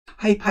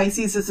Hi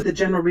Pisces, this is the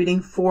general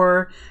reading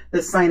for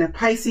the sign of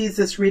Pisces.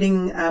 This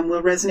reading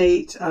will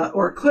resonate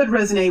or could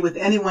resonate with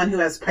anyone who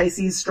has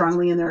Pisces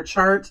strongly in their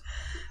chart.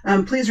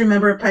 Please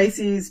remember,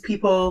 Pisces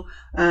people,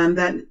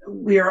 that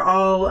we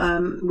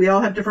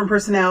all have different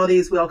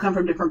personalities. We all come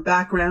from different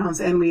backgrounds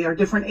and we are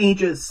different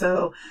ages.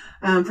 So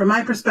from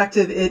my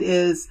perspective, it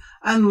is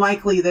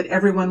unlikely that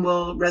everyone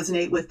will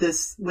resonate with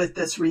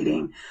this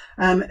reading.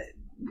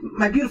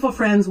 My beautiful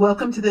friends,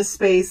 welcome to this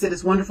space. It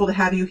is wonderful to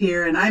have you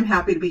here, and I'm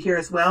happy to be here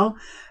as well.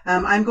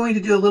 I'm going to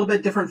do a little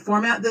bit different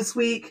format this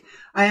week.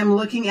 I am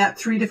looking at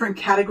 3 different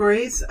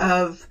categories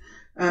of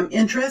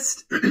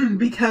interest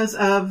because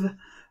of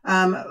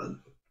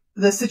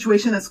the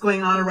situation that's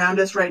going on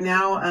around us right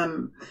now,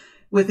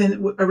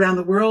 around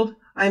the world.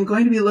 I'm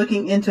going to be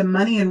looking into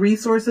money and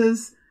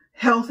resources,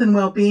 health and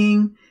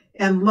well-being,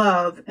 and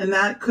love, and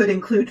that could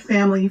include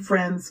family,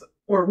 friends,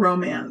 or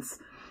romance.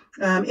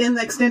 In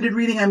the extended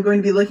reading, I'm going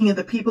to be looking at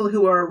the people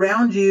who are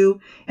around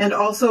you, and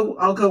also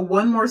I'll go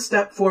one more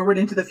step forward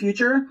into the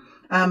future,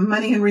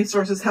 money and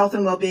resources, health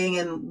and well-being,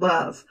 and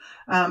love.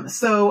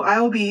 So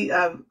I will be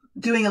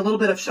doing a little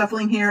bit of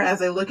shuffling here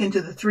as I look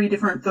into the 3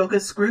 different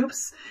focus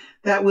groups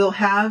that we'll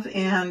have,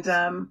 and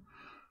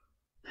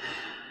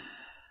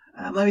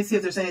let me see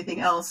if there's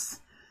anything else.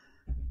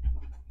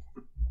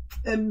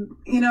 You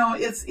know,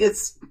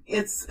 it's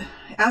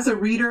as a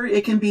reader,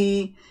 I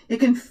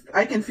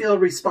can feel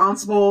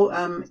responsible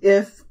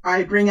if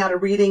I bring out a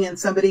reading and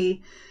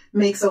somebody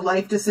makes a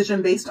life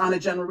decision based on a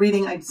general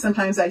reading.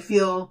 Sometimes I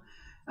feel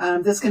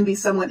this can be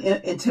somewhat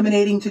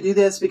intimidating to do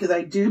this, because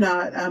I do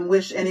not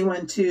wish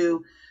anyone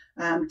to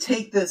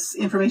take this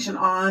information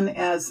on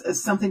as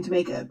something to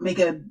make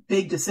a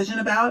big decision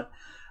about.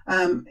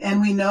 And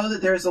we know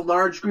that there's a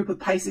large group of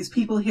Pisces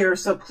people here,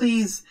 so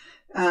please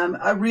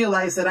I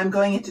realize that I'm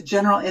going into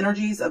general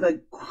energies of a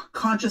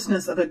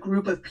consciousness of a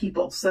group of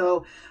people.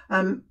 So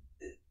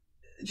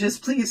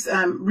just please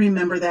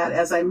remember that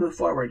as I move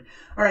forward.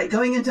 All right,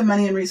 going into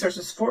money and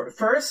resources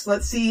first,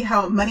 let's see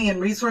how money and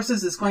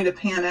resources is going to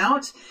pan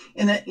out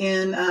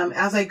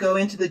as I go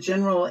into the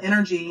general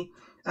energy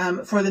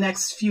for the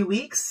next few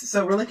weeks.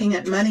 So we're looking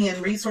at money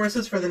and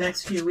resources for the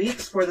next few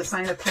weeks for the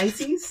sign of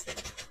Pisces.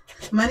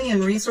 Money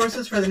and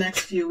resources for the next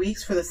few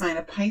weeks for the sign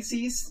of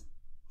Pisces.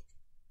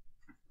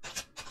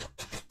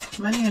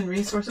 Money and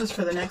resources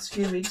for the next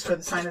few weeks for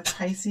the sign of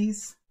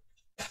Pisces.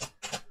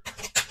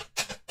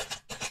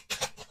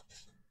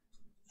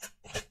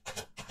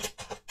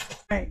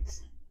 Right.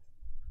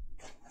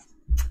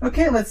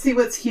 Okay, let's see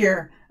what's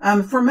here.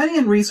 For money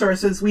and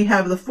resources, we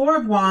have the 4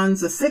 of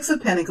Wands, the 6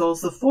 of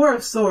Pentacles, the 4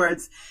 of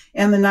Swords,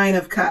 and the 9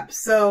 of Cups.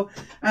 So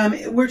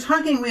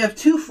we have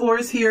 2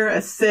 4s here,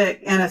 a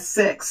 6 and a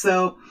 6.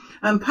 So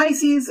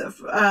Pisces,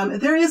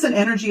 there is an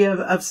energy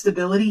of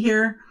stability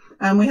here.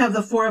 We have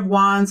the 4 of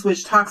Wands,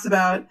 which talks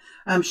about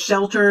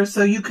shelter.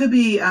 So you could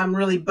be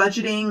really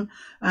budgeting.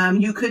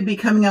 You could be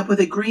coming up with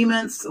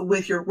agreements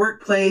with your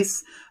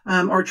workplace,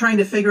 or trying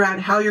to figure out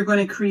how you're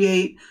going to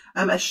create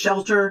a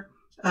shelter,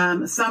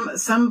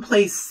 some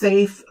place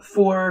safe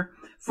for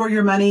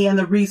your money and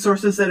the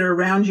resources that are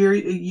around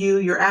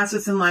your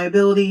assets and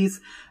liabilities,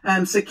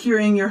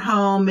 securing your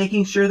home,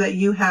 making sure that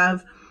you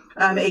have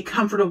a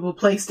comfortable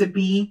place to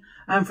be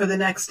for the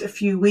next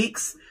few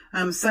weeks.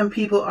 Some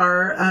people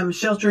are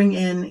sheltering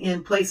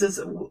in places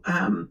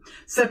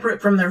separate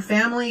from their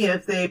family.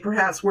 If they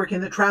perhaps work in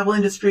the travel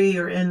industry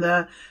or in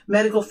the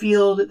medical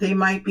field, they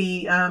might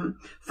be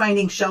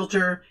finding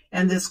shelter,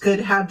 and this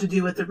could have to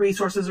do with the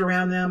resources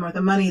around them or the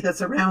money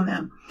that's around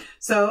them.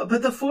 So,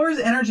 but the 4's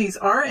energies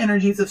are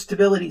energies of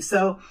stability.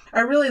 So I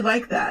really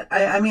like that.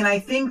 I mean, I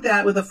think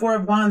that with the 4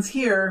 of Wands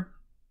here,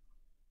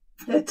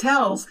 it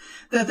tells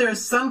that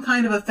there's some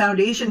kind of a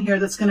foundation here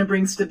that's going to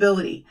bring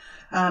stability.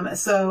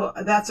 So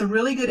that's a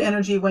really good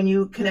energy when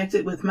you connect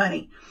it with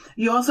money.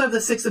 You also have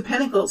the 6 of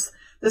Pentacles.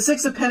 The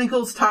 6 of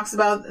Pentacles talks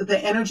about the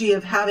energy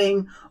of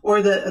having,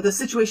 or the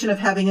situation of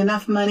having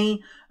enough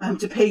money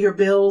to pay your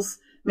bills,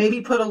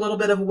 maybe put a little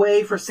bit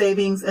away for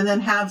savings, and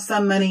then have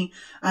some money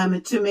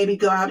to maybe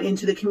go out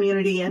into the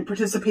community and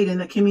participate in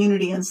the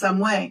community in some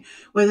way,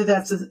 whether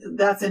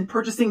that's in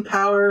purchasing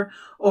power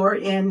or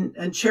in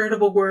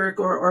charitable work,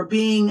 or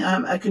being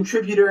a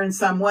contributor in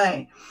some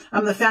way.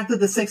 The fact that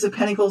the 6 of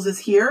Pentacles is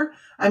here,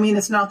 I mean,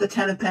 it's not the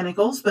 10 of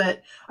Pentacles,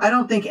 but I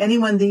don't think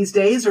anyone these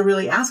days are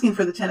really asking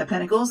for the 10 of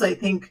Pentacles. I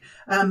think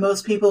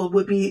most people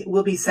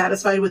will be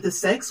satisfied with the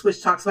 6,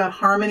 which talks about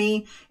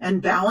harmony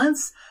and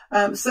balance.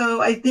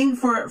 So I think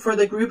for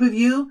the group of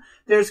you,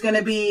 there's going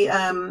to be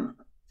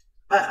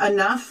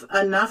enough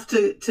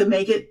to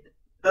make it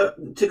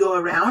to go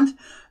around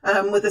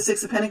with the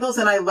 6 of Pentacles.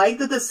 And I like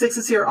that the 6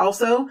 is here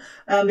also,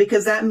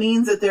 because that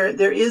means that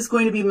there is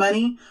going to be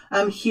money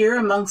here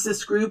amongst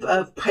this group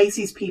of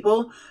Pisces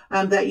people,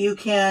 that you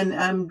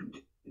can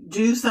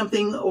do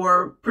something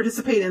or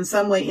participate in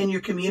some way in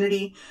your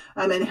community,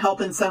 and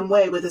help in some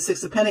way with the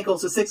 6 of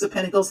Pentacles. The 6 of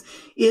Pentacles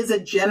is a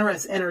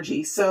generous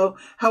energy. So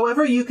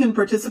however you can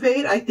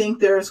participate, I think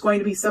there's going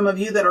to be some of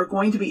you that are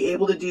going to be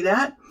able to do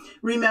that.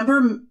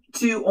 Remember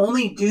to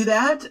only do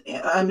that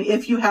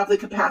if you have the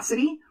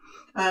capacity.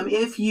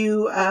 If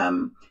you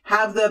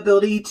have the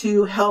ability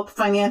to help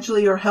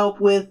financially or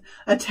help with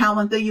a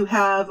talent that you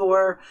have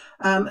or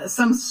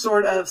some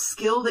sort of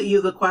skill that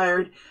you've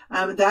acquired,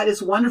 that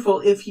is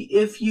wonderful. If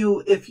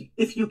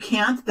you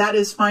can't, that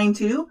is fine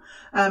too.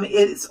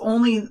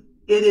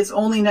 It is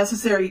only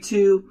necessary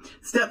to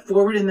step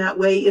forward in that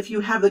way if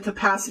you have the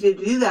capacity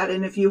to do that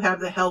and if you have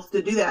the health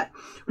to do that.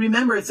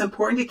 Remember, it's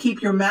important to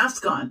keep your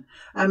mask on.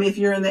 If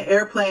you're in the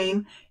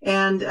airplane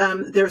and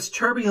there's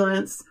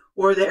turbulence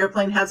or the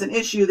airplane has an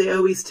issue, they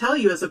always tell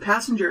you as a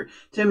passenger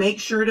to make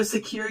sure to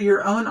secure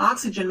your own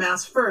oxygen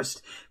mask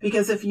first.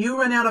 Because if you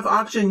run out of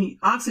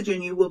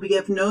oxygen, you will be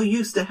of no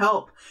use to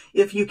help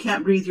if you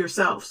can't breathe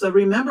yourself. So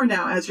remember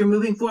now, as you're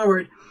moving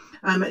forward,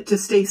 to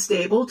stay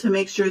stable, to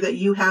make sure that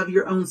you have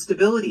your own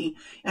stability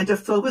and to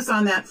focus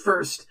on that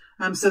first,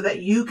 so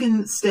that you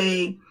can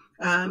stay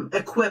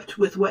equipped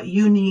with what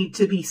you need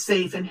to be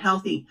safe and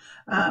healthy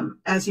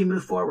as you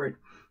move forward.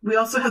 We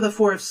also have the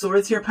Four of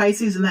Swords here,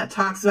 Pisces, and that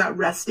talks about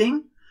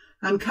resting,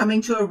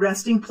 coming to a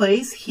resting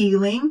place,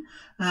 healing,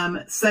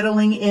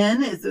 settling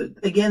in.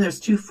 Again,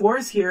 there's two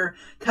fours here,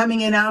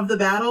 coming in out of the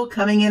battle,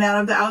 coming in out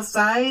of the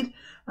outside,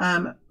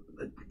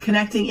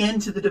 connecting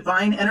into the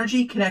divine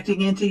energy,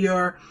 connecting into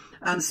your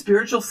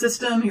spiritual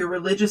system, your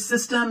religious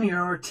system,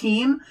 your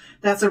team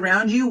that's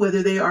around you,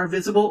 whether they are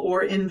visible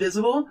or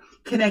invisible,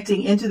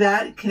 connecting into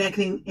that,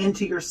 connecting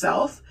into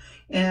yourself,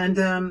 and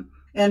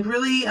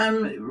really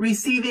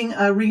receiving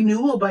a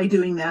renewal by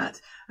doing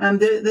that.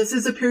 This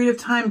is a period of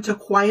time to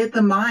quiet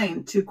the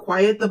mind, to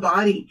quiet the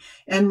body,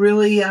 and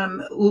really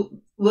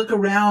look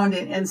around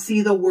and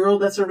see the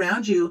world that's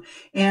around you.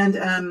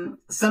 And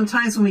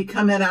sometimes when we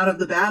come out of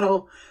the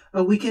battle,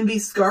 we can be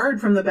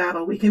scarred from the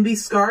battle. We can be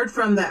scarred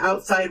from the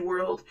outside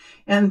world.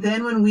 And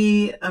then when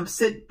we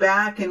sit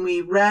back and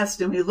we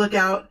rest and we look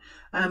out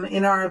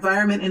in our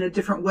environment in a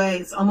different way,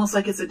 it's almost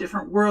like it's a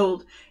different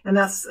world. And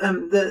that's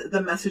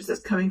the message that's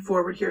coming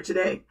forward here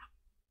today.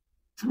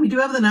 We do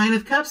have the Nine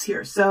of Cups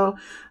here. So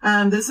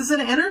this is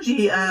an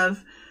energy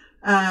of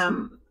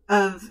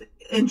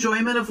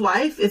enjoyment of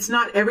life. It's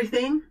not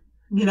everything.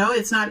 You know,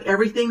 it's not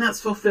everything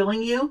that's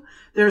fulfilling you.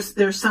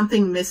 There's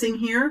something missing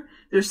here.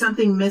 There's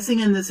something missing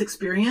in this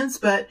experience,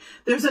 but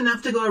there's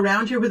enough to go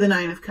around here with the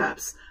Nine of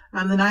Cups.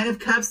 The Nine of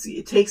Cups,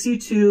 it takes you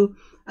to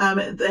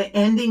the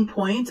ending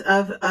point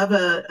of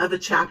a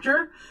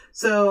chapter.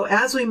 So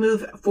as we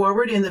move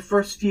forward in the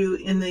first few,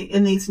 in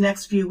these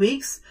next few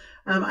weeks,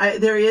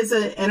 there is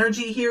an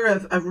energy here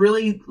of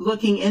really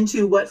looking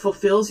into what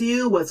fulfills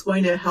you, what's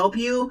going to help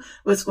you,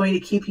 what's going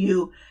to keep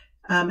you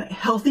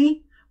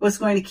healthy, what's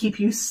going to keep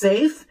you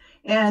safe.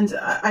 And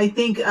I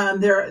think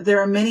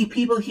there are many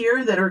people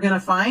here that are going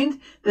to find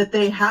that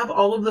they have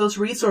all of those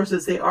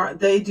resources.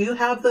 They do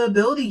have the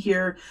ability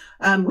here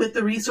with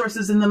the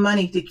resources and the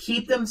money to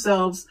keep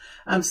themselves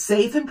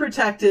safe and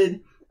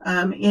protected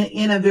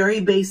in a very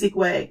basic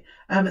way.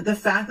 The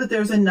fact that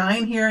there's a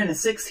 9 here and a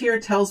 6 here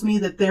tells me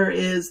that there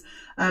is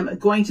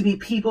going to be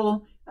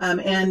people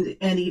and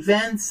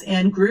events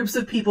and groups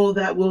of people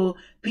that will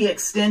be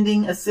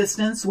extending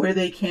assistance where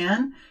they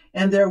can.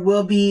 And there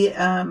will be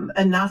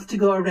enough to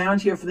go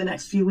around here for the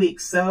next few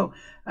weeks. So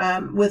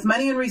with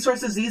money and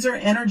resources, these are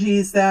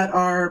energies that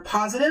are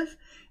positive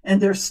and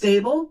they're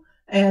stable.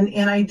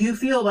 And I do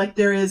feel like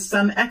there is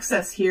some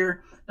excess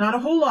here. Not a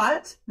whole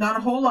lot,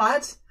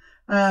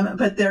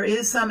 but there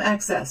is some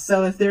excess.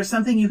 So if there's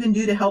something you can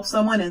do to help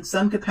someone in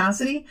some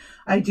capacity,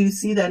 I do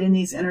see that in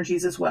these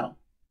energies as well.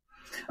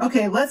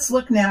 Okay, let's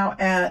look now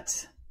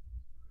at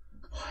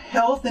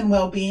health and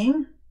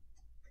well-being.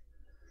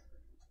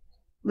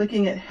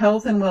 Looking at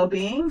health and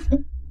well-being.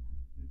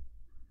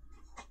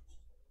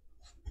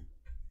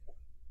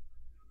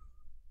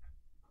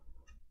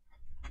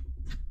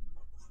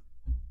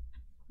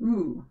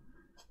 Ooh,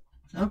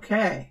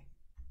 okay.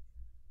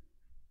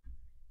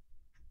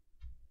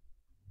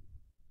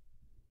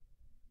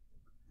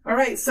 All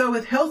right, so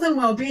with health and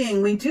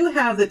well-being, we do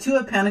have the Two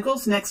of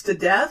Pentacles next to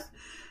death,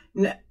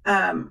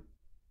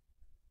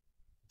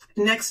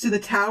 next to the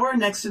Tower,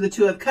 next to the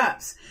Two of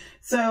Cups.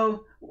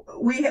 So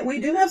we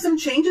do have some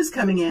changes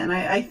coming in.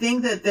 I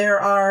think that there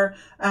are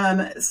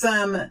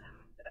some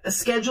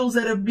schedules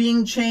that are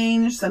being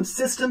changed, some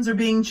systems are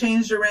being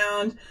changed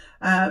around.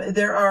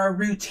 There are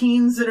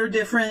routines that are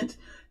different.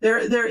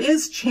 There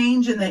is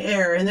change in the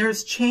air, and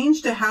there's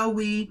change to how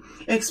we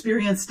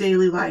experience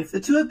daily life. The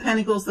Two of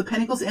Pentacles, the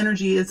Pentacles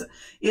energy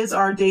is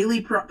our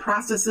daily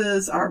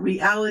processes, our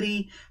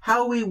reality,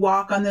 how we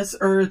walk on this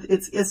earth.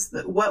 It's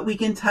what we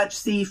can touch,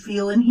 see,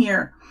 feel, and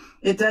hear.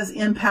 It does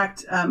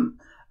impact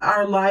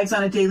our lives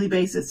on a daily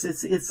basis.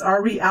 It's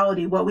our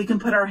reality. What we can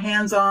put our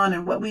hands on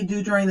and what we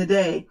do during the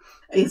day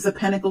is the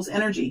Pentacles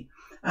energy.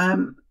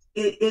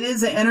 It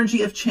is an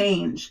energy of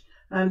change.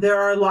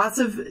 There are lots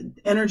of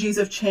energies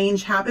of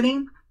change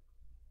happening.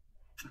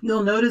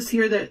 You'll notice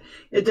here that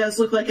it does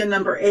look like a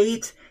number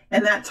 8,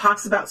 and that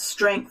talks about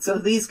strength. So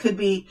these could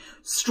be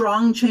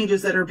strong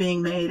changes that are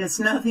being made. It's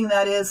nothing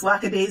that is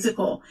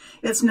lackadaisical.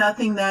 It's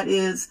nothing that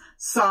is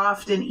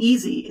soft and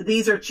easy.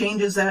 These are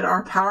changes that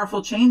are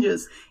powerful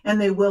changes, and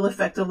they will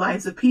affect the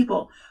lives of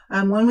people.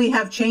 When we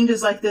have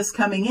changes like this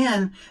coming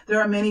in, there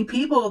are many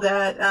people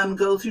that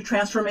go through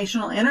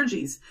transformational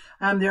energies.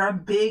 There are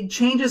big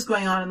changes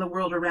going on in the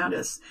world around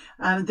us.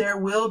 There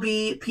will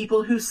be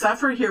people who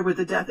suffer here with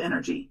the death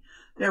energy.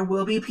 There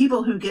will be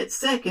people who get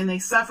sick and they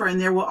suffer,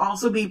 and there will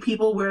also be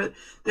people where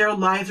their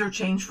lives are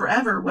changed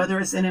forever, whether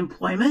it's in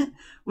employment,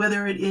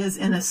 whether it is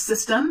in a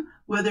system,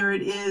 whether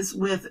it is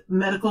with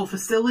medical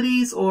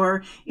facilities,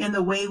 or in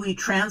the way we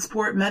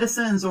transport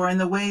medicines, or in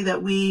the way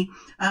that we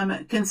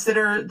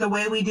consider the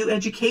way we do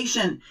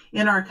education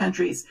in our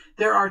countries.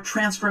 There are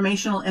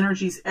transformational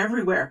energies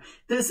everywhere.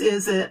 This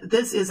is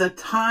a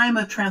time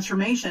of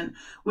transformation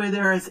where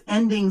there is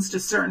endings to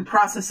certain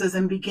processes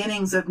and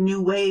beginnings of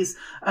new ways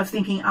of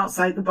thinking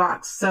outside the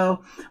box.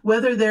 So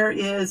whether there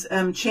is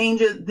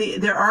changes,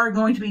 there are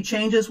going to be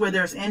changes where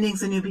there's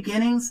endings and new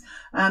beginnings.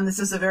 This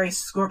is a very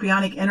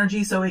scorpionic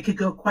energy, so it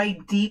could go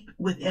quite deep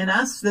within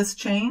us, this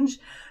change.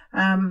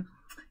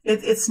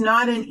 It's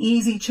not an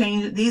easy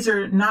change. These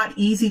are not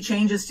easy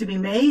changes to be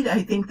made.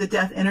 I think the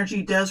death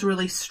energy does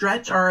really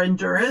stretch our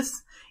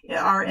endurance.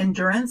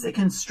 It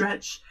can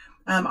stretch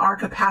our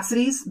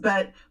capacities,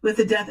 but with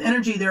the death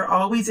energy, there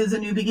always is a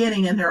new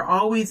beginning, and there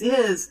always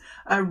is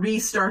a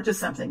restart to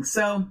something.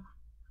 So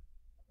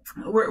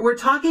we're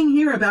talking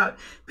here about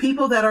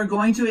people that are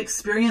going to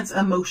experience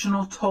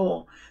emotional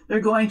toll. They're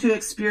going to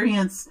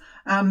experience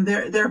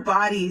their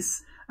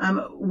bodies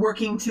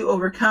working to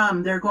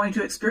overcome. They're going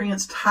to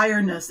experience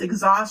tiredness,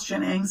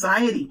 exhaustion,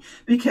 anxiety,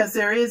 because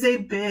there is a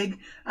big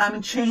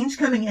change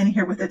coming in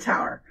here with the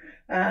Tower.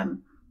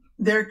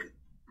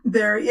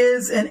 There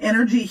is an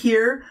energy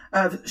here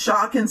of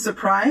shock and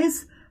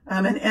surprise,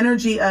 an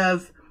energy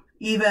of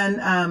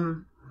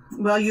even,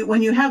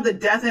 when you have the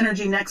death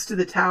energy next to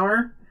the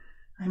Tower,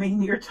 I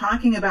mean, you're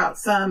talking about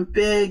some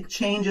big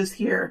changes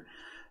here.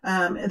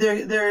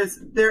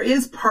 There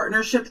is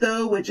partnership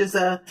though, which is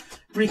a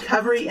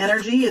recovery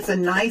energy. It's a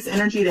nice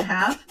energy to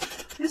have.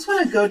 I just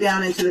want to go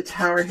down into the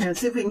Tower here and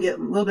see if we can get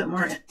a little bit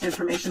more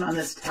information on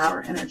this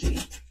Tower energy.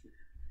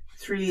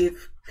 3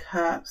 of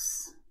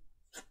Cups.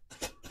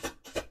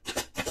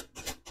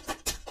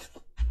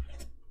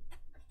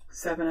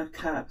 7 of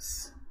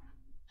Cups.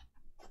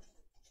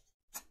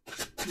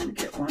 Let me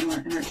get one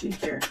more energy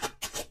here.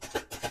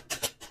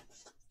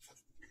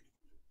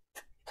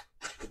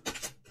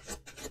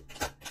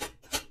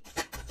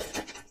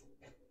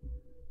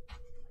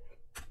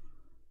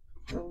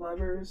 The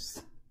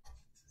Lovers,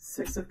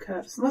 6 of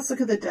Cups. Let's look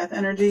at the death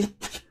energy.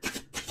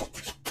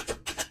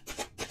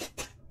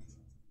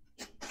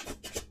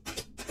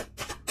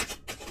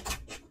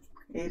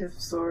 Eight of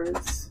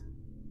Swords.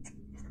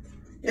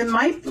 It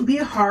might be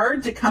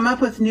hard to come up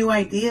with new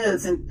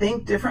ideas and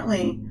think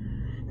differently.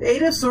 The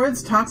Eight of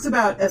Swords talks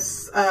about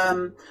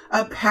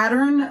a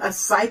pattern, a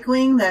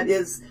cycling that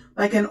is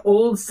like an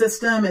old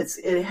system.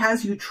 It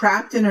has you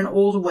trapped in an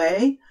old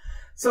way.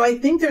 So I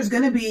think there's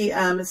going to be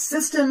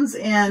systems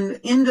and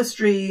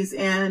industries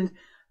and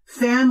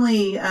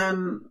family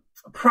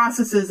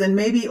processes and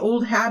maybe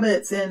old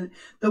habits and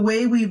the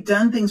way we've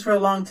done things for a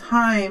long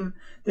time.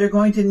 They're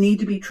going to need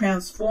to be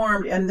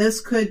transformed, and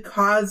this could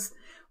cause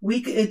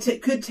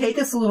it could take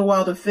us a little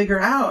while to figure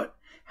out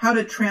how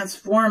to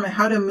transform and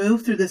how to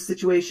move through this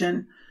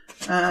situation.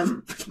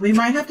 We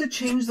might have to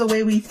change the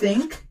way we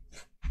think.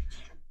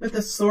 With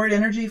the Sword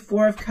energy,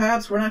 4 of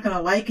Cups, we're not going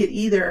to like it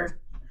either.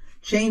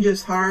 Change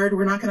is hard.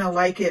 We're not going to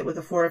like it with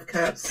the 4 of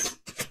Cups.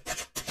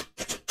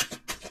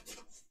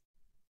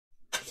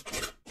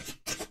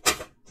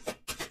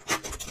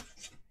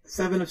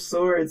 Seven of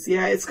Swords.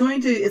 Yeah, it's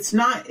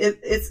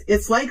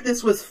like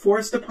this was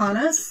forced upon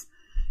us.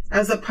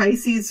 As a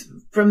Pisces,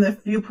 from the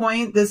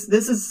viewpoint, this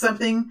is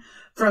something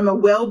from a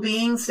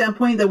well-being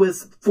standpoint that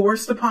was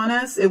forced upon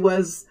us. It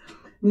was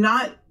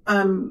not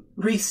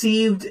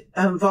received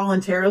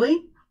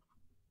voluntarily.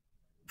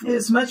 It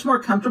is much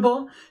more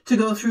comfortable to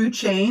go through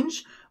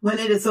change when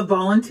it is a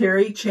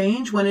voluntary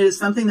change, when it is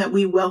something that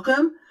we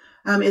welcome.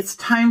 It's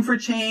time for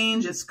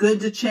change. It's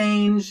good to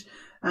change.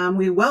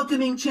 We're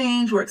welcoming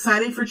change. We're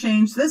excited for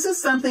change. This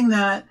is something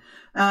that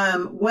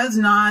was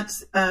not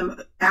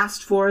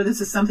asked for.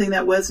 This is something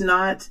that was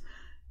not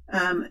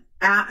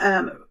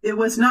it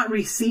was not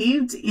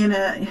received in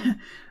a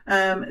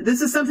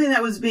this is something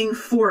that was being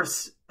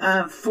forced.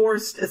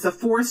 It's a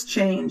forced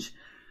change,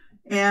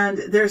 and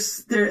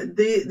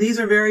these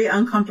are very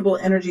uncomfortable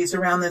energies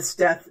around this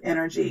death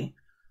energy,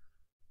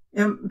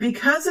 and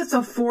because it's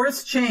a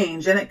forced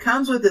change and it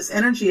comes with this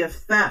energy of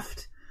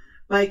theft,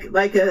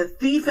 like a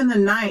thief in the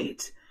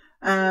night.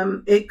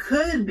 It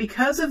could,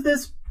 because of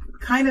this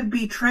kind of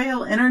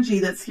betrayal energy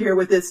that's here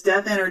with this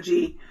death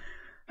energy,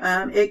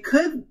 it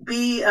could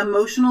be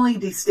emotionally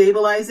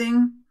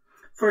destabilizing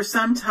for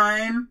some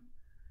time.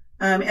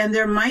 And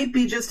there might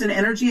be just an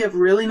energy of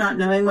really not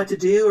knowing what to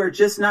do, or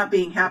just not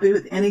being happy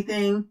with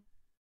anything.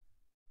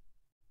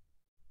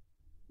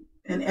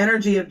 An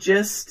energy of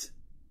just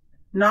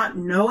not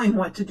knowing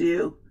what to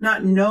do,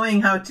 not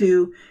knowing how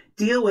to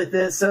deal with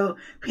this. So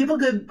people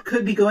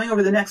could be going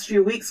over the next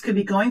few weeks, could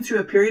be going through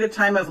a period of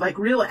time of like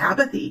real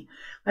apathy.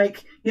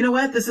 Like, you know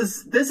what? This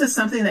is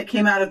something that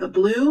came out of the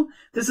blue.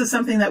 This is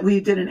something that we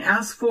didn't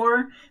ask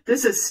for.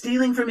 This is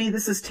stealing from me.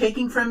 This is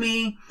taking from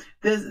me.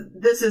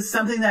 This is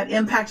something that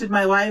impacted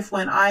my life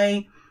when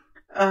I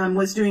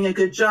was doing a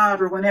good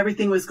job or when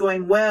everything was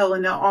going well.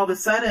 And now all of a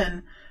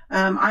sudden,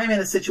 I'm in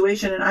a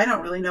situation and I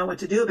don't really know what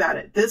to do about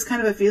it. This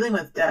kind of a feeling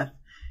with death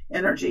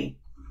energy.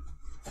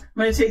 I'm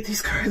going to take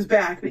these cards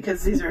back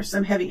because these are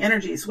some heavy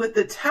energies. With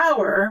the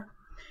Tower,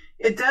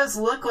 it does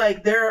look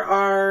like there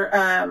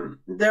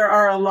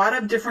are a lot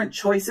of different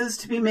choices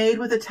to be made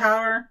with the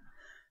Tower,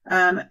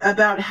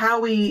 about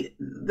how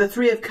the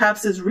Three of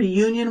Cups is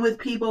reunion with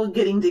people,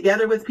 getting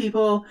together with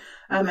people,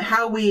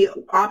 how we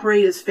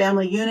operate as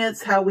family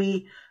units, how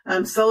we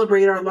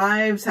celebrate our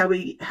lives, how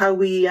we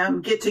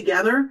get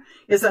together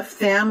is a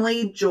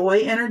family joy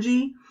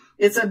energy.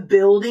 It's a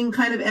building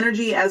kind of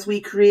energy as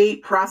we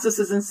create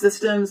processes and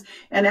systems,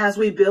 and as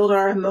we build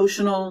our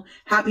emotional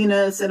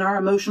happiness and our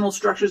emotional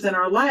structures in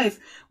our life.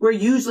 We're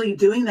usually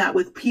doing that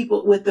with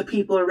the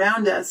people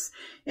around us.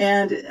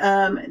 And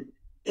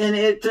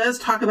it does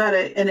talk about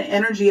an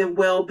energy of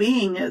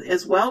well-being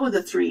as well with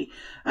the 3.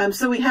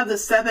 So we have the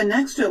 7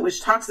 next to it,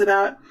 which talks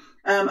about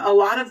a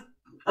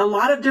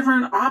lot of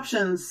different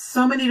options,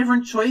 so many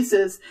different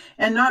choices,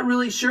 and not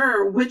really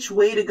sure which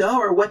way to go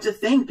or what to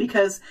think,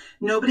 because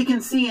nobody can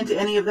see into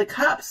any of the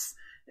cups.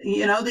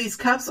 You know, these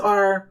cups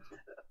are,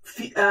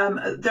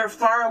 they're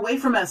far away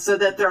from us, so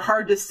that they're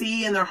hard to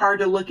see and they're hard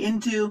to look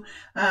into.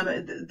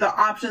 The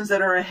options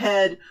that are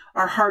ahead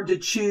are hard to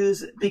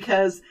choose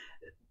because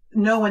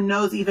no one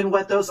knows even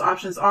what those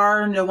options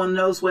are. No one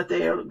knows what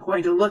they are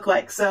going to look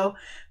like. So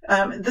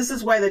this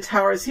is why the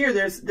Tower is here.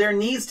 There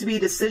needs to be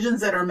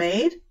decisions that are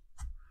made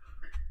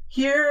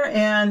here,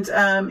 and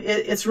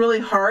it's really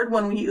hard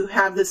when you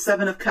have this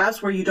 7 of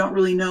Cups where you don't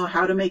really know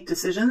how to make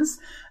decisions,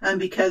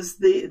 because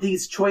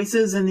these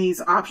choices and these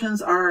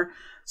options are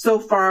so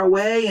far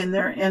away, and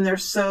they're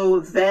so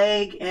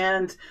vague,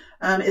 and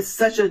it's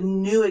such a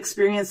new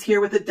experience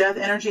here with the Death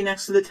energy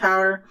next to the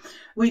Tower.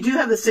 We do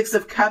have the 6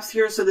 of Cups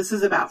here, so this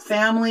is about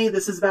family.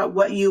 This is about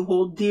what you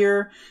hold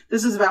dear.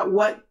 This is about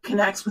what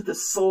connects with the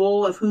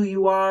soul of who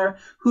you are,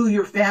 who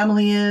your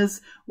family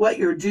is, what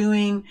you're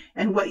doing,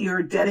 and what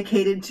you're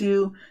dedicated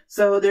to.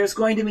 So there's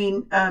going to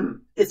be,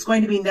 it's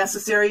going to be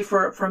necessary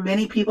for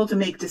many people to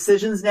make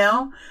decisions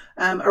now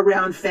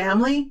around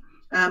family.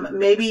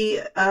 Maybe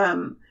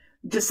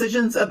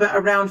decisions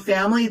around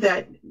family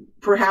that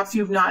perhaps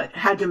you've not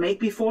had to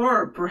make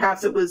before, or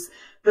perhaps it was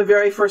the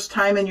very first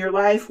time in your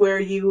life where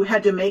you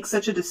had to make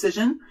such a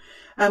decision.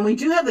 We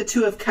do have the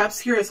 2 of Cups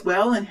here as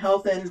well in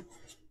health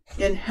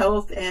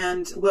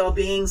and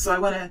well-being. So I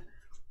want to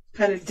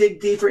kind of dig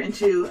deeper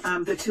into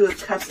the 2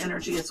 of Cups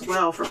energy as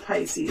well for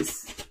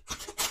Pisces.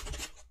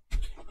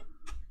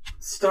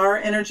 Star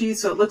energy.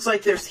 So it looks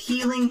like there's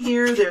healing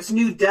here. There's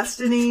new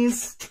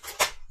destinies.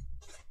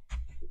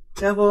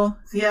 Devil.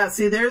 Yeah,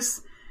 see,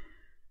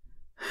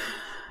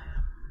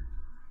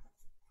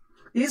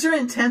 these are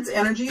intense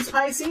energies,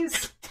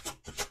 Pisces.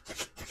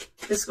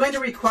 It's going to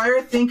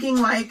require thinking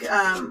like,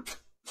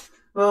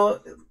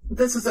 well,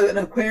 this is an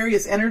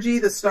Aquarius energy,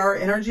 the star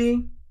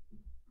energy.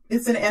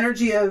 It's an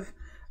energy of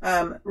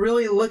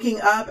really looking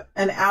up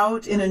and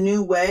out in a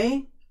new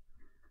way,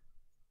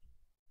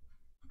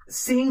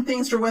 seeing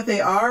things for what they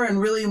are and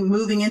really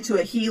moving into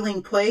a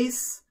healing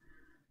place,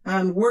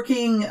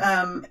 working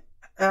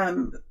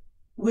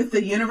with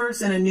the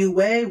universe in a new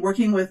way,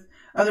 working with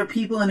other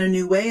people in a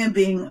new way, and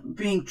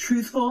being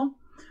truthful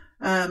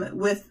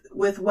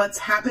with what's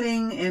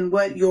happening and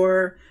what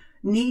your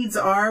needs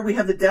are. We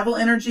have the Devil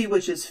energy,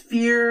 which is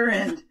fear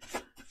and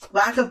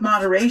lack of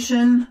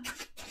moderation.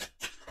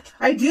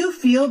 I do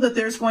feel that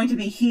there's going to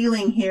be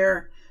healing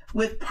here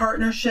with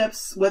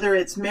partnerships, whether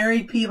it's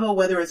married people,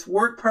 whether it's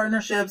work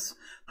partnerships,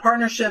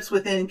 partnerships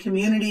within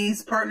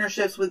communities,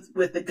 partnerships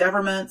with the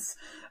governments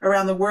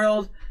around the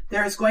world.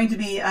 There is going to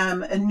be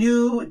a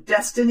new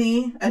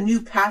destiny, a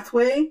new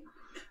pathway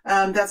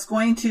that's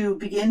going to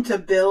begin to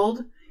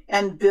build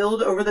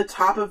over the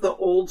top of the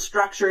old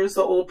structures,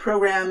 the old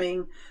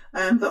programming,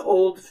 the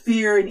old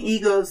fear and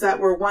egos that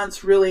were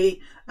once really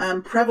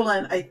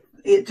prevalent.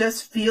 It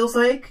just feels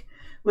like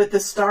with the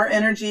star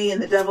energy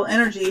and the Devil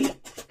energy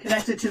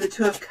connected to the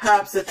 2 of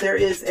Cups that there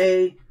is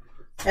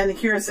and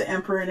here's the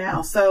Emperor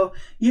now. So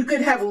you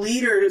could have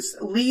leaders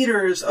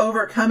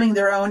overcoming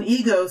their own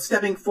ego,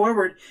 stepping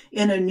forward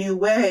in a new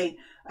way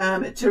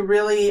to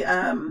really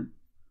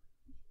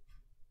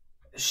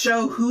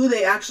show who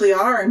they actually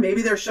are. And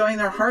maybe they're showing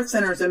their heart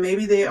centers, and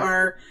maybe they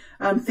are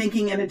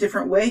thinking in a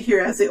different way here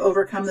as they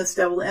overcome this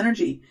Devil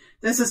energy.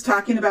 This is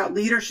talking about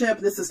leadership.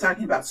 This is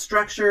talking about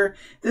structure.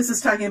 This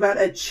is talking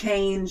about a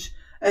change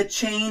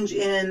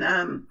in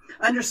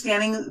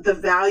understanding the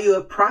value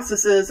of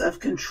processes, of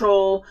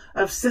control,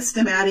 of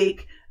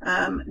systematic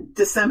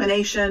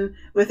dissemination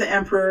with the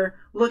Emperor,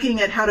 looking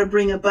at how to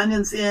bring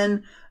abundance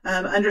in,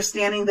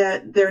 understanding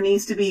that there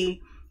needs to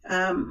be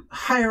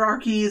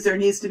hierarchies, there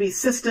needs to be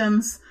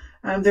systems,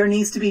 There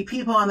needs to be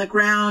people on the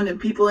ground and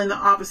people in the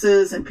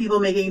offices and people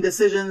making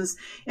decisions,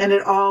 and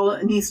it all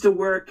needs to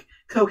work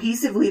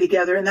cohesively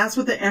together. And that's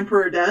what the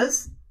Emperor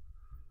does.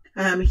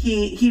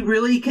 He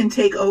really can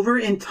take over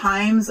in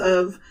times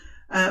of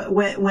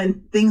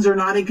when things are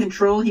not in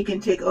control. He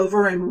can take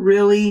over and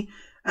really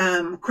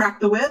crack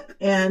the whip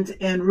and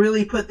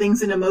really put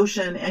things into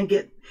motion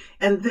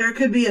and there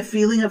could be a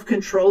feeling of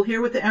control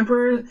here with the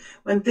Emperor.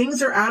 When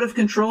things are out of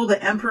control,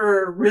 the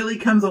Emperor really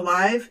comes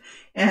alive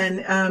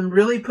and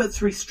really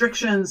puts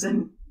restrictions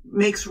and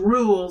makes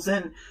rules.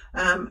 And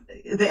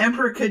the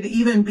Emperor could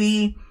even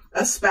be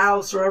a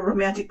spouse or a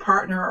romantic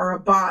partner or a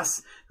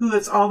boss who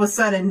is all of a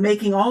sudden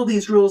making all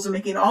these rules and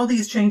making all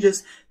these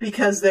changes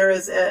because there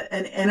is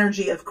an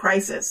energy of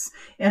crisis.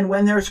 And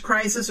when there's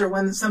crisis or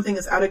when something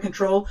is out of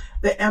control,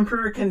 the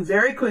Emperor can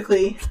very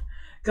quickly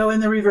go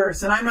in the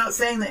reverse. And I'm not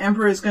saying the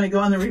Emperor is going to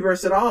go in the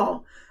reverse at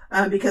all,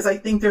 because I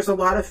think there's a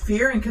lot of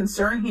fear and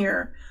concern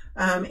here.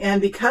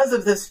 And because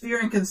of this fear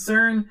and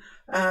concern,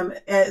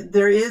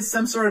 there is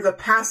some sort of a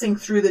passing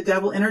through the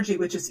devil energy,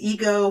 which is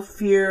ego,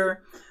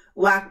 fear,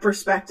 lack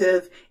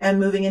perspective, and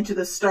moving into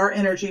the star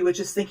energy, which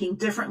is thinking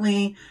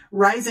differently,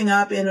 rising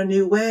up in a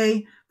new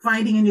way,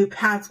 finding a new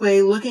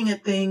pathway, looking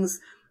at things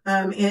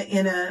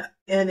in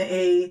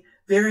a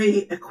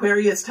very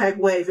Aquarius type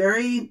way,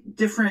 very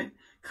different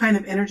kind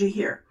of energy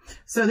here.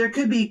 So there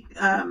could be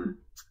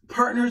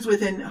partners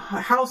within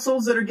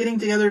households that are getting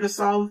together to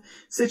solve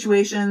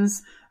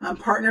situations,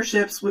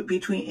 partnerships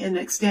in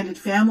extended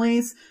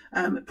families,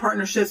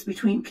 partnerships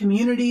between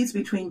communities,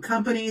 between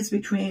companies,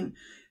 between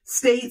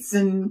states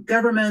and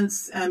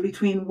governments,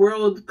 between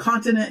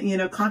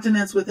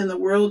continents within the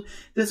world.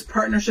 This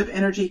partnership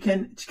energy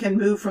can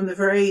move from the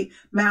very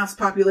mass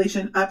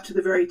population up to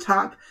the very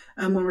top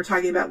when we're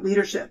talking about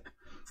leadership.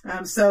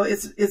 So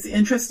it's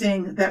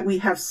interesting that we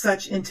have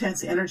such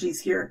intense energies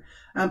here,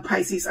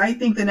 Pisces. I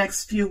think the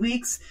next few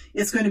weeks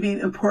it's going to be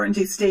important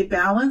to stay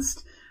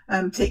balanced,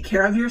 take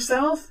care of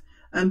yourself,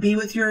 be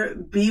with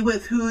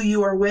who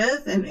you are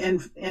with,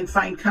 and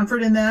find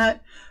comfort in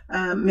that.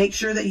 Make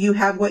sure that you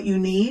have what you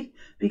need,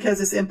 because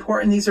it's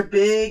important. These are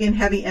big and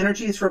heavy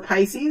energies for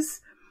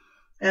Pisces.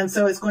 And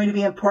so it's going to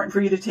be important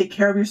for you to take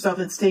care of yourself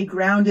and stay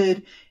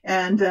grounded.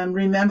 And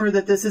remember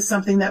that this is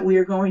something that we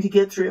are going to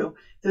get through.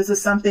 This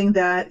is something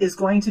that is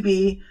going to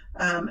be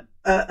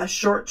a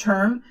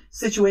short-term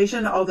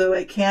situation, although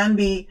it can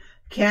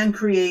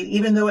create,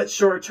 even though it's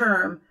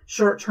short-term,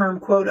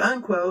 quote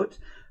unquote,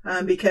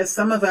 because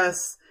some of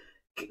us,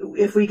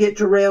 if we get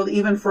derailed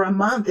even for a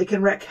month, it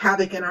can wreak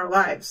havoc in our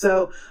lives.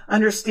 So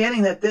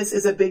understanding that this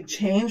is a big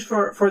change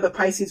for the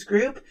Pisces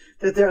group,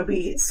 that there'll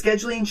be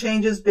scheduling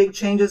changes, big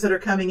changes that are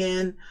coming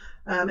in.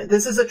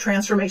 This is a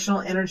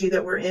transformational energy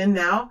that we're in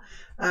now.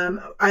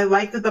 I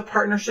like that the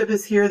partnership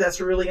is here.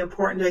 That's really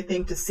important, I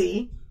think, to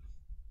see.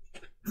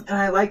 And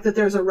I like that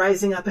there's a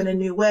rising up in a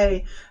new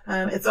way.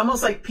 It's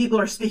almost like people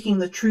are speaking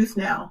the truth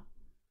now.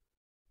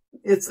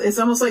 It's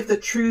almost like the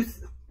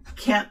truth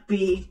can't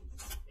be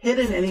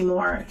hidden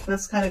anymore.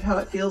 That's kind of how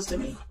it feels to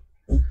me.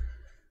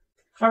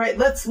 All right,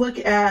 let's look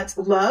at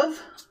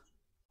love.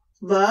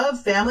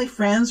 Love, family,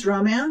 friends,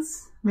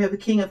 romance. We have the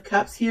King of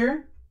Cups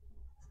here.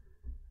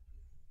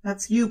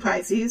 That's you,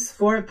 Pisces.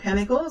 Four of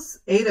Pentacles,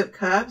 Eight of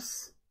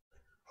Cups,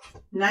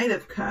 Knight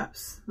of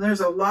Cups. There's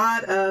a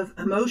lot of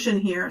emotion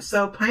here.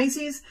 So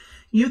Pisces,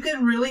 you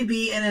could really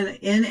be in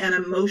an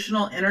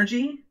emotional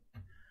energy.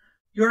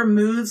 Your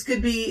moods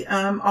could be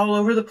all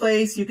over the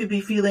place. You could be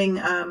feeling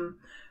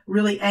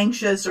really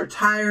anxious or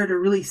tired or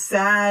really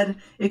sad.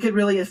 It could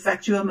really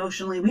affect you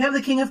emotionally. We have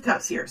the King of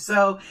Cups here.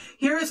 So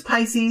here is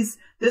Pisces.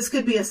 This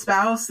could be a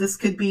spouse. This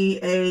could be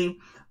a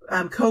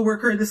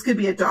co-worker. This could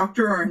be a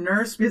doctor or a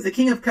nurse, because the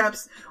King of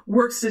Cups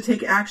works to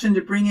take action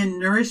to bring in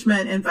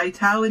nourishment and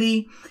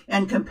vitality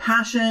and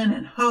compassion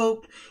and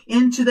hope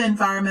into the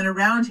environment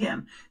around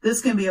him.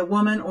 This can be a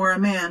woman or a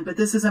man, but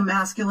this is a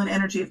masculine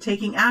energy of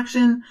taking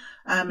action,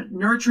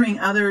 nurturing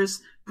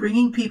others,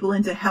 bringing people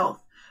into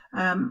health.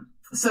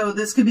 So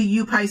this could be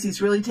you,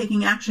 Pisces, really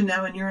taking action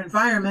now in your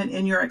environment,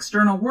 in your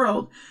external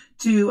world,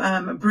 to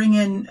bring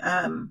in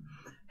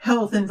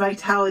health and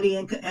vitality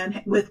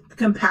and with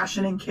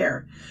compassion and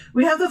care.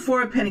 We have the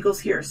Four of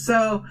Pentacles here.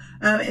 So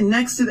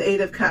next to the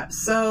Eight of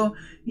Cups. So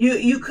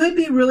you could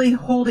be really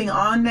holding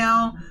on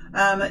now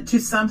to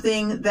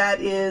something that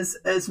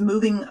is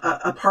moving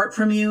apart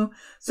from you.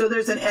 So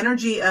there's an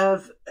energy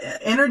of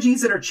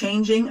energies that are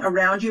changing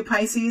around you,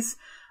 Pisces.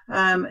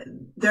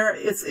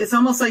 It's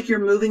almost like you're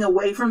moving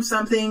away from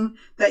something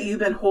that you've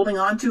been holding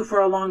on to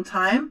for a long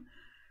time.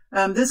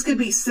 This could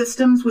be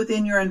systems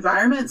within your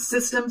environment,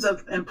 systems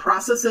and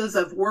processes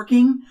of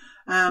working.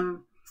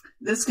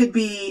 This could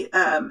be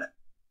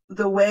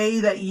the way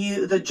that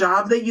the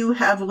job that you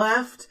have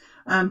left.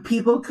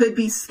 People could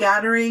be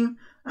scattering,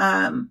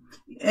 and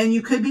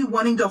you could be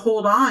wanting to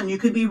hold on. You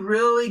could be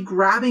really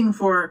grabbing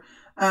for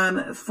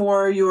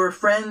your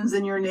friends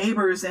and your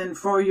neighbors and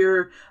for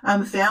your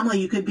family.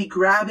 You could be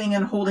grabbing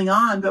and holding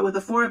on. But with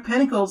the Four of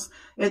Pentacles,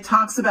 it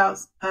talks about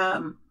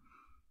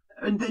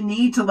the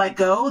need to let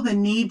go, the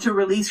need to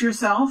release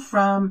yourself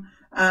from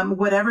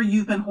whatever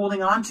you've been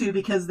holding on to,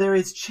 because there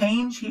is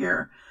change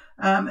here.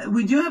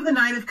 We do have the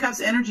Knight of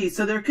Cups energy,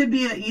 so there could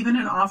be even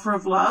an offer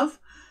of love.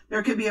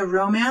 There could be a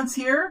romance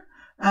here.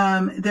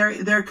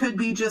 There could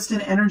be just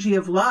an energy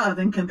of love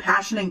and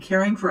compassion and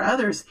caring for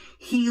others,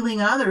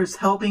 healing others,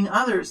 helping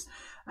others.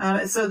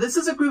 So this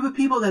is a group of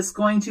people that's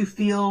going to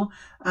feel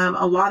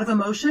a lot of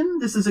emotion.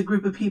 This is a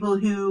group of people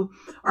who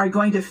are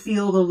going to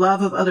feel the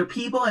love of other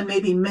people and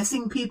maybe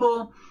missing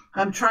people,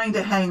 trying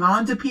to hang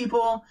on to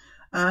people,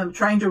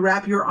 trying to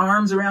wrap your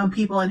arms around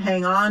people and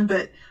hang on.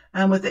 But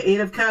with the Eight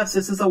of Cups,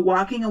 this is a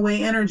walking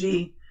away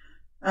energy.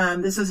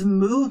 This is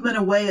movement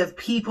away of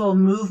people,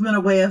 movement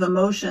away of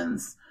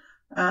emotions,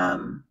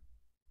 a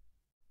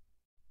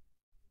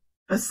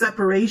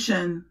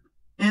separation.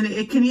 And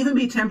it can even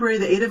be temporary.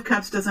 The Eight of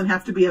Cups doesn't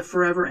have to be a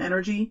forever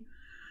energy.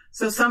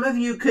 So some of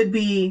you could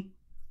be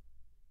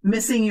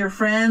missing your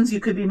friends. You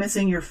could be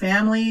missing your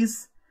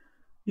families.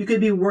 You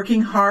could be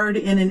working hard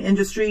in an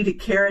industry to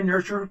care and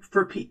nurture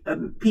for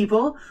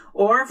people.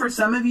 Or for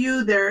some of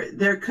you,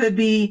 there could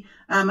be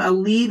a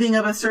leaving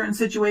of a certain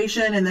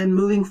situation and then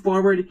moving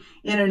forward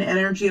in an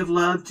energy of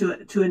love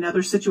to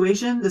another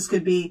situation. This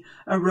could be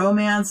a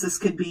romance. This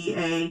could be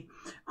a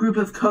group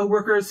of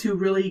coworkers who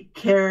really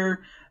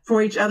care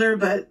for each other,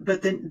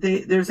 but then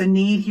there's a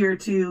need here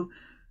to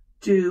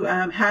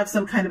have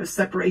some kind of a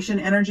separation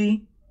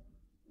energy.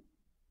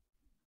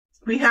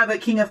 We have a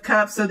King of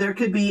Cups, so there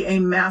could be a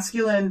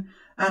masculine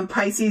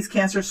Pisces,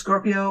 Cancer,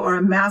 Scorpio, or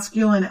a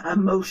masculine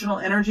emotional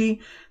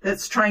energy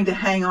that's trying to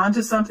hang on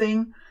to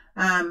something.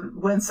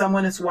 When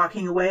someone is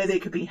walking away, they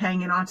could be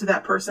hanging on to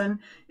that person.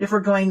 If we're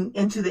going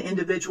into the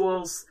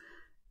individual's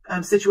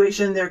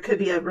situation, there could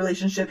be a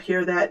relationship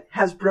here that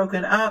has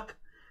broken up,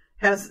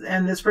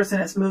 and this person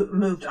has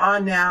moved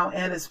on now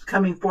and is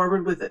coming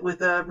forward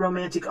with a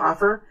romantic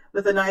offer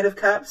with the Knight of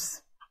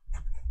Cups.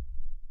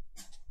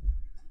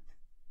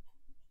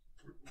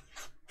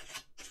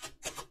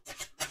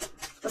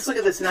 Let's look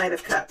at this Knight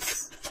of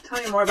Cups.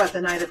 Tell me more about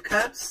the Knight of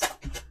Cups.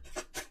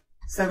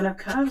 Seven of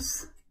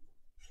Cups.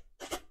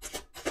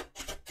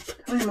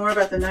 Tell me more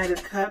about the Knight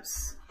of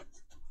Cups.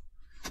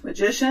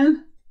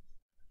 Magician.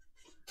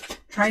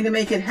 Trying to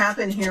make it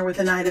happen here with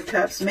the Knight of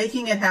Cups.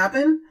 Making it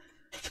happen.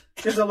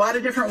 There's a lot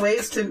of different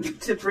ways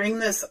to bring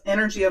this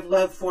energy of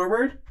love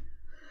forward.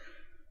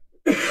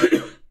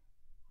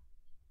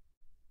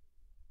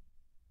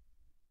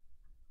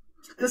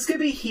 This could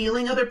be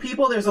healing other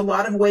people. There's a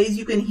lot of ways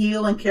you can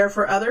heal and care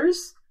for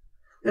others.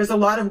 There's a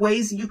lot of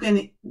ways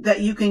that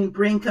you can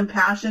bring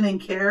compassion and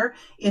care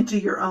into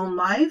your own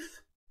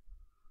life.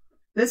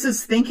 This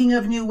is thinking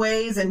of new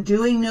ways and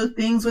doing new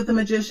things with the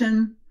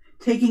Magician,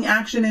 taking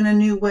action in a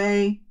new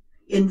way,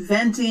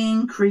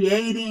 inventing,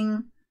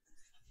 creating,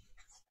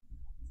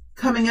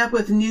 coming up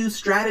with new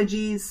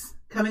strategies,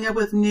 coming up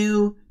with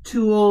new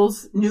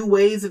tools, new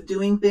ways of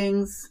doing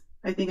things.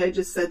 I think I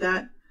just said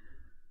that.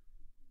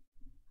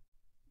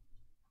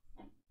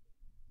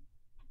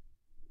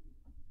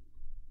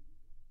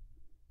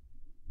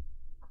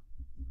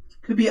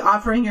 Could be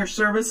offering your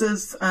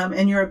services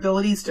and your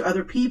abilities to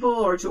other people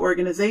or to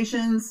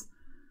organizations.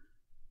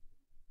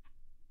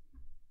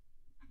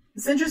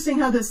 It's interesting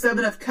how this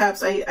Seven of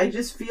Cups, I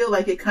just feel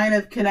like it kind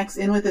of connects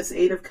in with this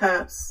Eight of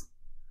Cups.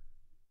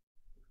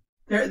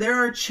 There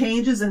are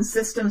changes in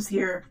systems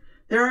here.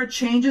 There are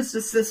changes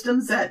to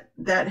systems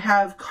that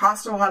have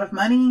cost a lot of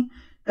money,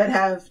 that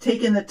have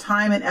taken the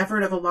time and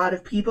effort of a lot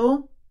of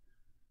people.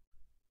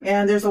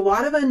 And there's a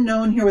lot of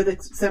unknown here with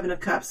the Seven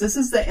of Cups. This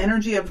is the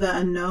energy of the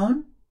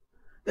unknown.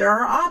 There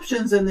are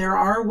options and there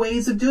are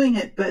ways of doing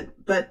it,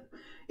 but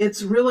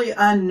it's really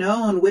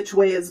unknown which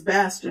way is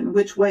best and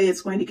which way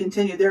it's going to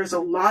continue. There's a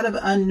lot of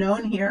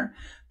unknown here,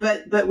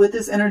 but with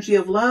this energy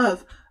of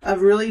love,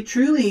 of really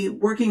truly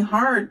working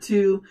hard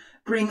to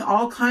bring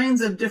all kinds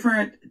of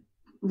different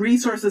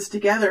resources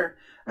together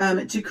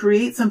to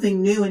create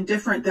something new and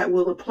different that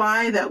will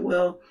apply, that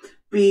will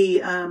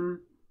be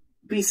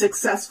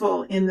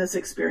successful in this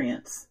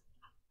experience.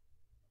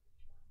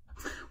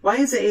 Why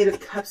is the Eight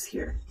of Cups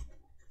here?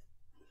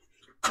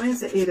 Why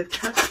is the Eight of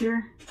Cups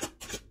here?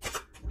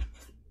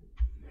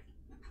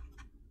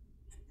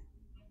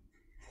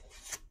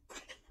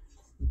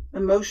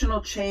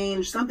 Emotional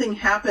change. Something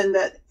happened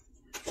that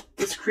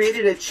has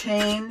created a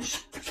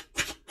change.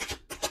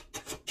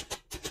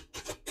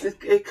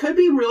 It could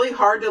be really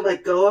hard to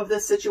let go of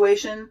this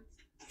situation.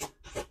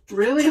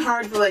 Really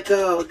hard to let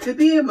go. It could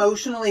be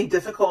emotionally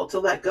difficult to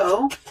let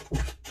go.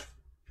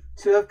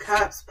 Two of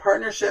Cups,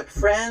 partnership,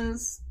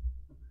 friends,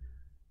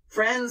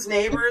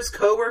 neighbors,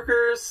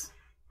 co-workers,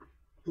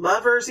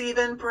 lovers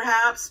even,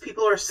 perhaps.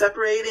 People are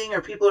separating,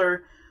 or people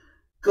are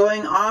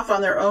going off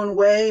on their own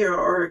way,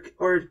 or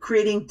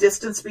creating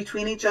distance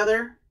between each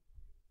other.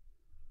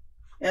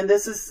 And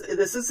this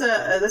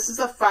is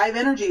a 5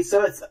 energy,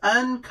 so it's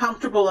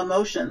uncomfortable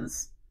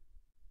emotions.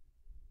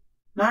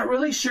 Not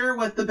really sure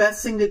what the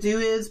best thing to do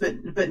is,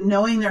 but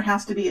knowing there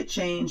has to be a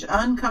change.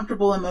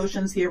 Uncomfortable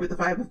emotions here with the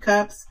 5 of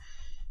Cups,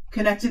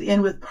 connected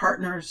in with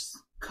partners,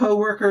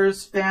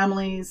 co-workers,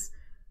 families,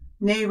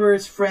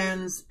 neighbors,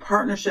 friends,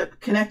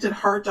 partnership, connected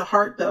heart to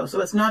heart though.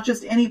 So it's not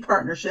just any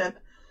partnership.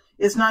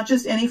 It's not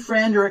just any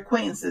friend or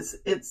acquaintances.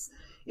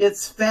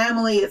 It's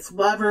family, it's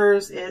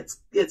lovers,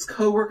 it's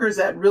coworkers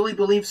that really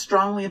believe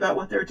strongly about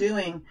what they're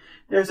doing.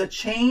 There's a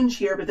change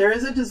here, but there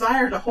is a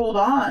desire to hold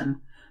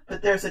on.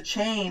 But there's a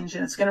change,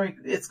 and it's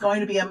going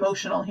to be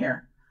emotional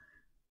here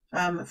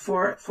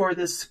for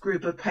this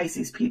group of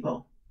Pisces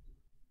people.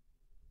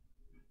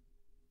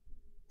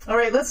 All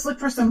right, let's look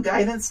for some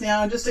guidance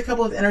now. Just a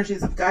couple of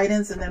energies of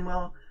guidance, and then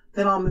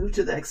I'll move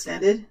to the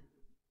extended.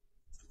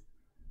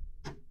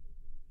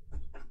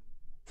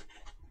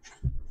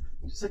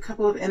 Just a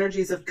couple of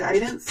energies of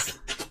guidance.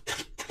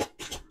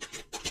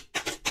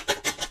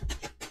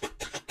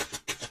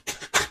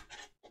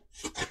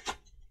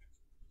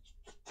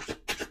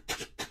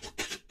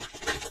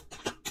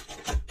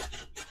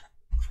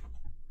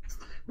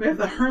 We have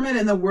the Hermit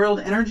and the World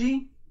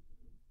energy.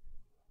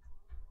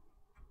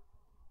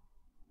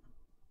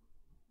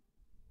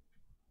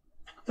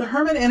 The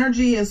Hermit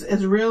energy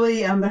is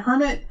really, the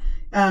Hermit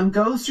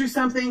goes through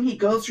something. He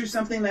goes through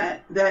something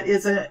that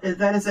is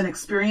an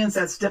experience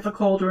that's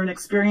difficult, or an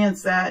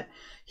experience that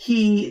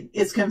he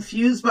is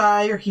confused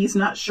by, or he's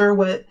not sure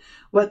what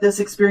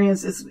this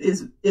experience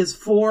is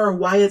for, or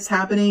why it's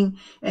happening.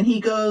 And he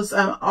goes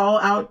all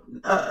out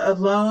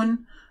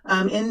alone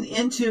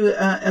into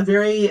a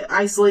very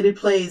isolated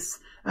place.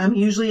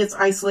 Usually it's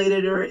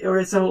isolated, or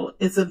it's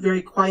a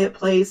very quiet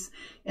place.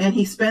 And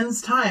he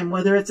spends time,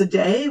 whether it's a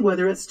day,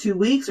 whether it's 2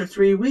 weeks or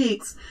 3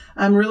 weeks,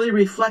 really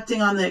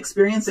reflecting on the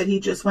experience that he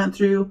just went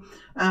through,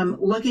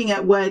 looking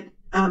at what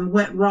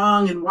went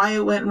wrong and why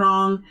it went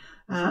wrong,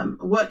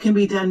 what can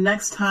be done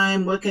next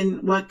time, what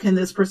can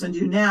this person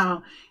do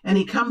now. And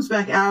he comes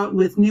back out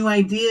with new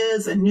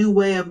ideas, a new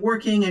way of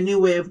working, a new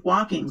way of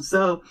walking.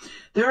 So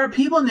there are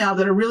people now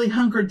that are really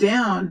hunkered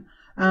down,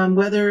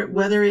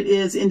 whether it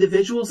is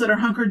individuals that are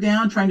hunkered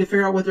down trying to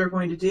figure out what they're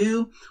going to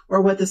do,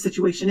 or what the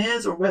situation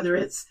is, or whether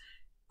it's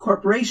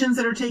corporations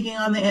that are taking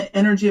on the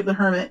energy of the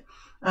Hermit.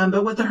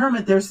 But with the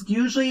Hermit, there's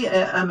usually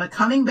a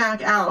coming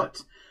back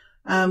out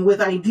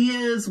with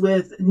ideas,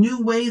 with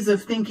new ways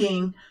of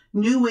thinking,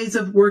 new ways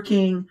of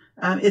working.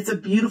 It's a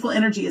beautiful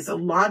energy. It's a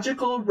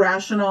logical,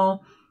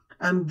 rational,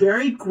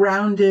 very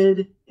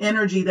grounded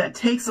energy that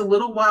takes a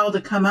little while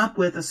to come up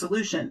with a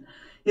solution.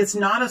 It's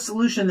not a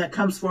solution that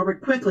comes forward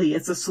quickly.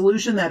 It's a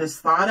solution that is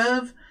thought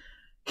of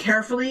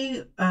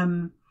carefully,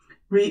 from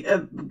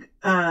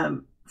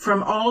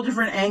all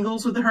different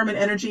angles with the Hermit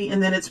energy,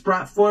 and then it's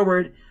brought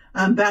forward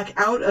back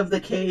out of the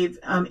cave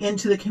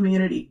into the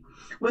community.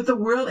 With the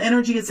World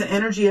energy, it's an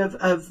energy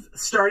of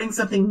starting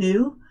something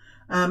new,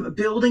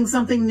 building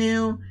something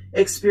new,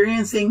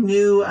 experiencing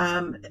new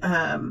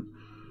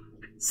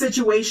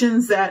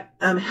situations that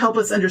help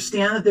us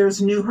understand that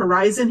there's new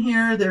horizon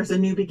here. There's a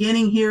new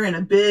beginning here in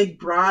a big,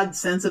 broad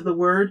sense of the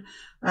word.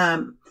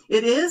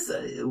 It is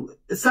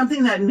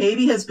something that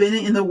maybe has been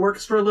in the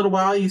works for a little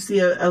while. You see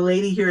a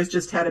lady here has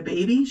just had a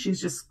baby.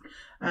 She's just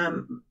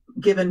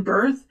given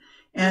birth.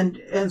 And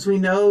as we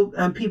know,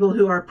 people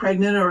who are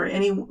pregnant, or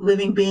any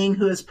living being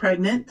who is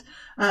pregnant,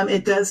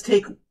 it does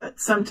take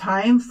some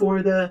time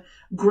for the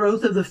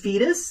growth of the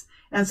fetus.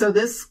 And so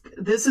this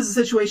is a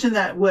situation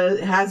that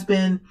has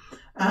been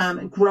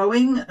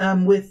growing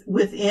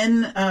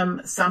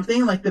within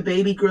something, like the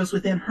baby grows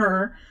within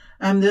her.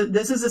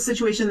 This is a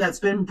situation that's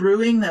been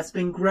brewing, that's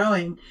been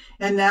growing,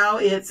 and now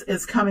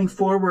it's coming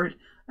forward.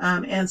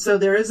 And so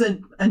there is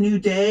a new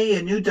day,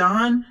 a new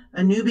dawn,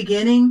 a new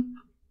beginning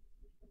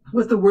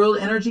with the World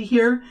energy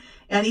here.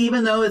 And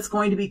even though it's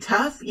going to be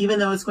tough, even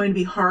though it's going to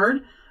be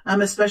hard,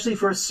 especially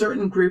for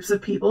certain groups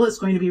of people, it's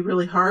going to be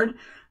really hard.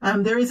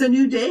 There is a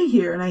new day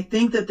here, and I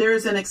think that there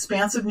is an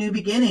expansive new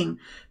beginning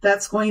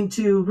that's going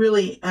to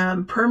really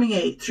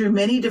permeate through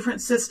many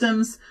different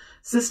systems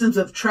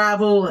of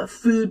travel, of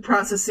food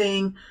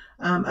processing,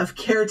 of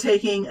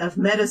caretaking, of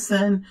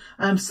medicine,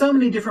 so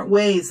many different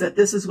ways that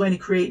this is going to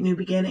create new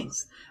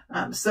beginnings.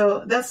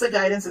 So that's the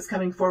guidance that's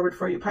coming forward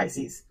for you,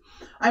 Pisces.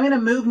 I'm going to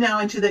move now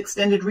into the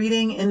extended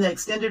reading. In the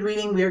extended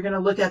reading, we are going to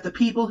look at the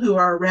people who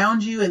are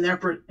around you and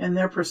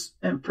their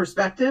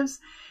perspectives.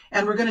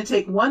 And we're going to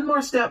take one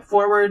more step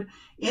forward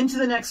into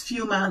the next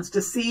few months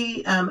to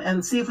see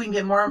and see if we can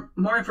get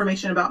more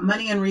information about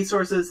money and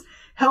resources,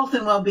 health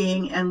and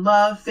well-being, and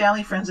love,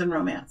 family, friends, and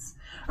romance.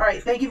 All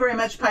right. Thank you very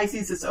much,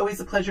 Pisces. It's always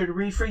a pleasure to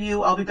read for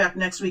you. I'll be back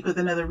next week with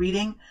another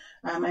reading.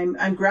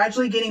 I'm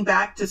gradually getting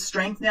back to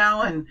strength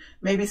now, and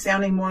maybe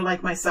sounding more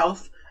like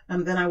myself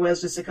than I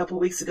was just a couple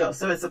weeks ago.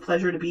 So it's a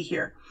pleasure to be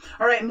here.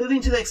 All right.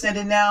 Moving to the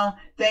extended now.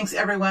 Thanks,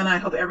 everyone. I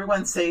hope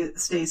everyone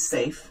stays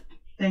safe.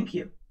 Thank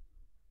you.